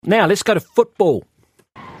Now, let's go to football.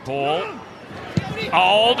 Ball.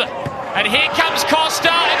 Old. And here comes Costa.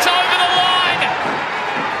 It's over the line.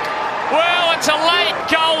 Well, it's a late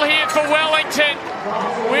goal here for Wellington,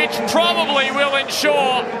 which probably will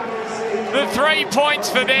ensure the 3 points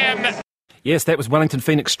for them. Yes, that was Wellington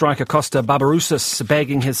Phoenix striker Costa Barbarouses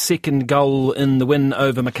bagging his second goal in the win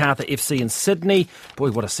over Macarthur FC in Sydney. Boy,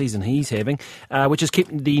 what a season he's having, which has kept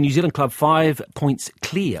the New Zealand club 5 points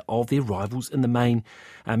clear of their rivals in the main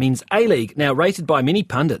men's A-League. Now, rated by many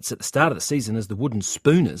pundits at the start of the season as the Wooden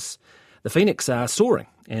Spooners, the Phoenix are soaring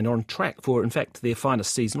and are on track for, in fact, their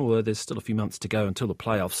finest season, although there's still a few months to go until the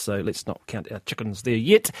playoffs, so let's not count our chickens there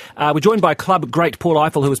yet. We're joined by club great Paul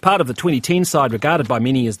Ifill, who was part of the 2010 side, regarded by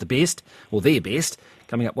many as the best, or their best,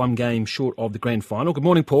 coming up one game short of the grand final. Good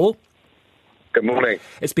morning, Paul. Good morning.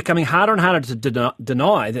 It's becoming harder and harder to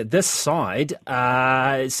deny that this side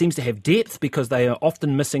seems to have depth because they are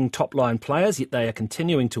often missing top-line players, yet they are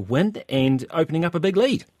continuing to win and opening up a big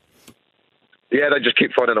lead. Yeah, they just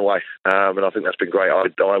keep finding a way, and I think that's been great.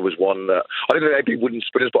 I was one that I didn't think they'd be wooden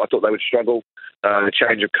spinners, but I thought they would struggle. The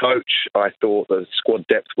change of coach, I thought the squad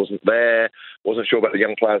depth wasn't there. Wasn't sure about the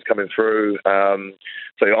young players coming through.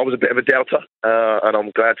 So I was a bit of a doubter, and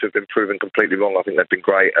I'm glad to have been proven completely wrong. I think they've been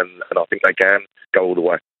great, and I think they can go all the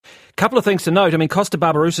way. Couple of things to note. I mean, Costa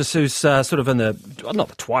Barbarouses, who's sort of in the, not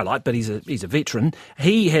the twilight, but he's a veteran.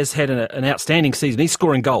 He has had an outstanding season. He's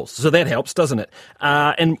scoring goals, so that helps, doesn't it?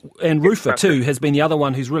 And Rufer, too, has been the other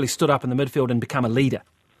one who's really stood up in the midfield and become a leader.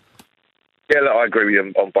 Yeah, look, I agree with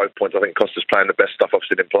you on both points. I think Costa's playing the best stuff I've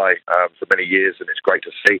seen him play for many years, and it's great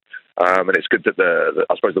to see. And it's good that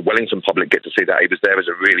I suppose the Wellington public get to see that he was there as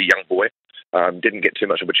a really young boy. Didn't get too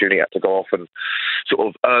much opportunity, had to go off and sort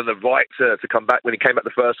of earn the right to come back. When he came back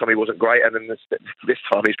the first time, he wasn't great, and then this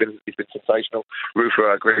time he's been sensational.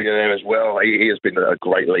 Rufer, I agree with you there as well. He has been a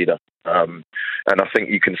great leader, and I think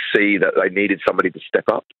you can see that they needed somebody to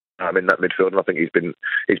step up in that midfield, and I think he's been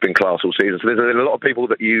class all season. So there's a lot of people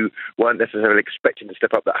that you weren't necessarily expecting to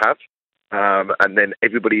step up that have, and then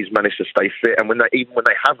everybody's managed to stay fit. And even when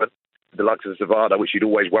they haven't, the likes of Zavada, which you'd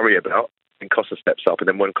always worry about, and Costa steps up, and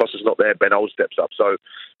then when Costa's not there, Ben Old steps up. So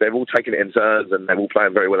they've all taken it in turns, and they're all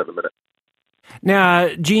playing very well at the minute. Now,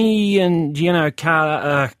 Gino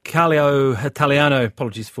Calio Italiano,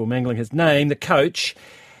 apologies for mangling his name, the coach,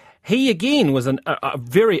 he again was a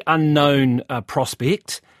very unknown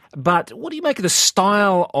prospect. But what do you make of the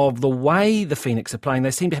style of the way the Phoenix are playing?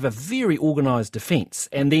 They seem to have a very organised defence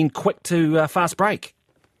and then quick to fast break.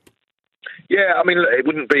 Yeah, I mean, it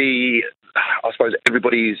wouldn't be, I suppose,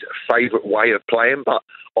 everybody's favourite way of playing, but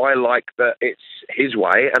I like that it's his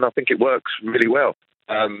way, and I think it works really well.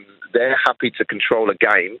 They're happy to control a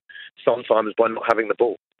game, sometimes by not having the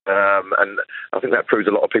ball. And I think that proves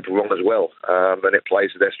a lot of people wrong as well. And it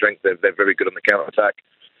plays to their strength. They're very good on the counter-attack.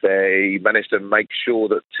 They manage to make sure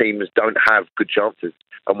that teams don't have good chances.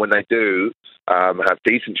 And when they do have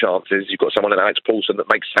decent chances, you've got someone like Alex Paulson that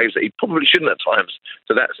makes saves that he probably shouldn't at times.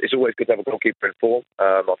 So it's always good to have a goalkeeper in form.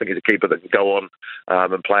 I think he's a keeper that can go on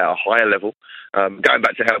and play at a higher level. Going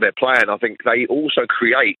back to how they're playing, I think they also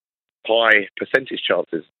create high percentage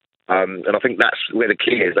chances. And I think that's where the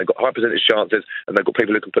key is. They've got high percentage chances, and they've got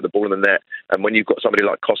people who can put the ball in the net. And when you've got somebody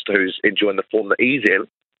like Costa who's enjoying the form that he's in,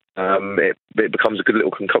 it becomes a good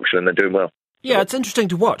little concoction, and they're doing well. Yeah, it's interesting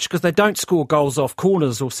to watch because they don't score goals off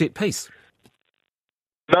corners or set piece.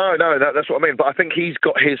 No, that's what I mean. But I think he's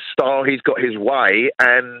got his style, he's got his way,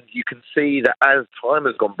 and you can see that as time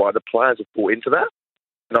has gone by, the players have bought into that.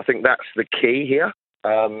 And I think that's the key here.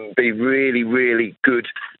 Be really, really good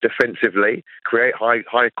defensively, create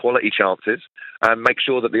high quality chances, and make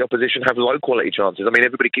sure that the opposition have low quality chances. I mean,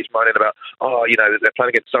 everybody keeps moaning about, they're playing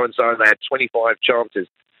against so-and-so and they had 25 chances.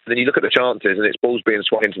 And then you look at the chances and it's balls being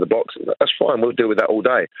swung into the box. That's fine, we'll deal with that all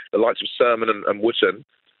day. The likes of Sermon and Wootton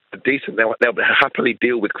are decent. They'll happily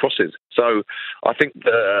deal with crosses. So I think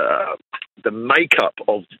the makeup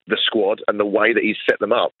of the squad and the way that he's set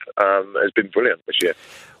them up has been brilliant this year.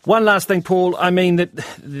 One last thing, Paul. I mean, the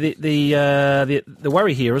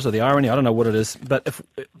worry here is, or the irony, I don't know what it is, but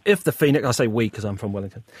if the Phoenix, I say we because I'm from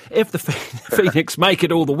Wellington, if the Phoenix make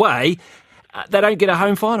it all the way, they don't get a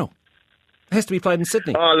home final. It has to be played in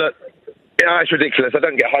Sydney. Oh, look, it's ridiculous. They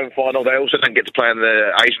don't get home final. They also don't get to play in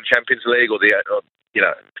the Asian Champions League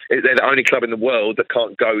they're the only club in the world that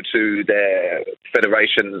can't go to their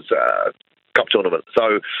federation's cup tournament.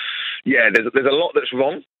 So, yeah, there's a lot that's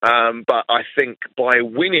wrong, but I think by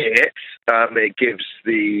winning it,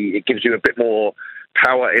 it gives you a bit more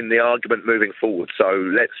power in the argument moving forward. So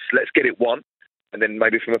let's get it won. and then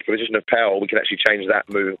maybe from a position of power, we can actually change that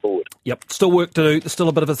moving forward. Yep, still work to do. There's still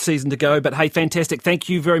a bit of a season to go. But hey, fantastic. Thank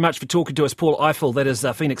you very much for talking to us, Paul Ifill. That is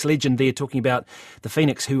Phoenix legend there, talking about the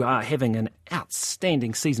Phoenix, who are having an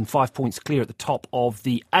outstanding season, 5 points clear at the top of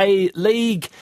the A-League.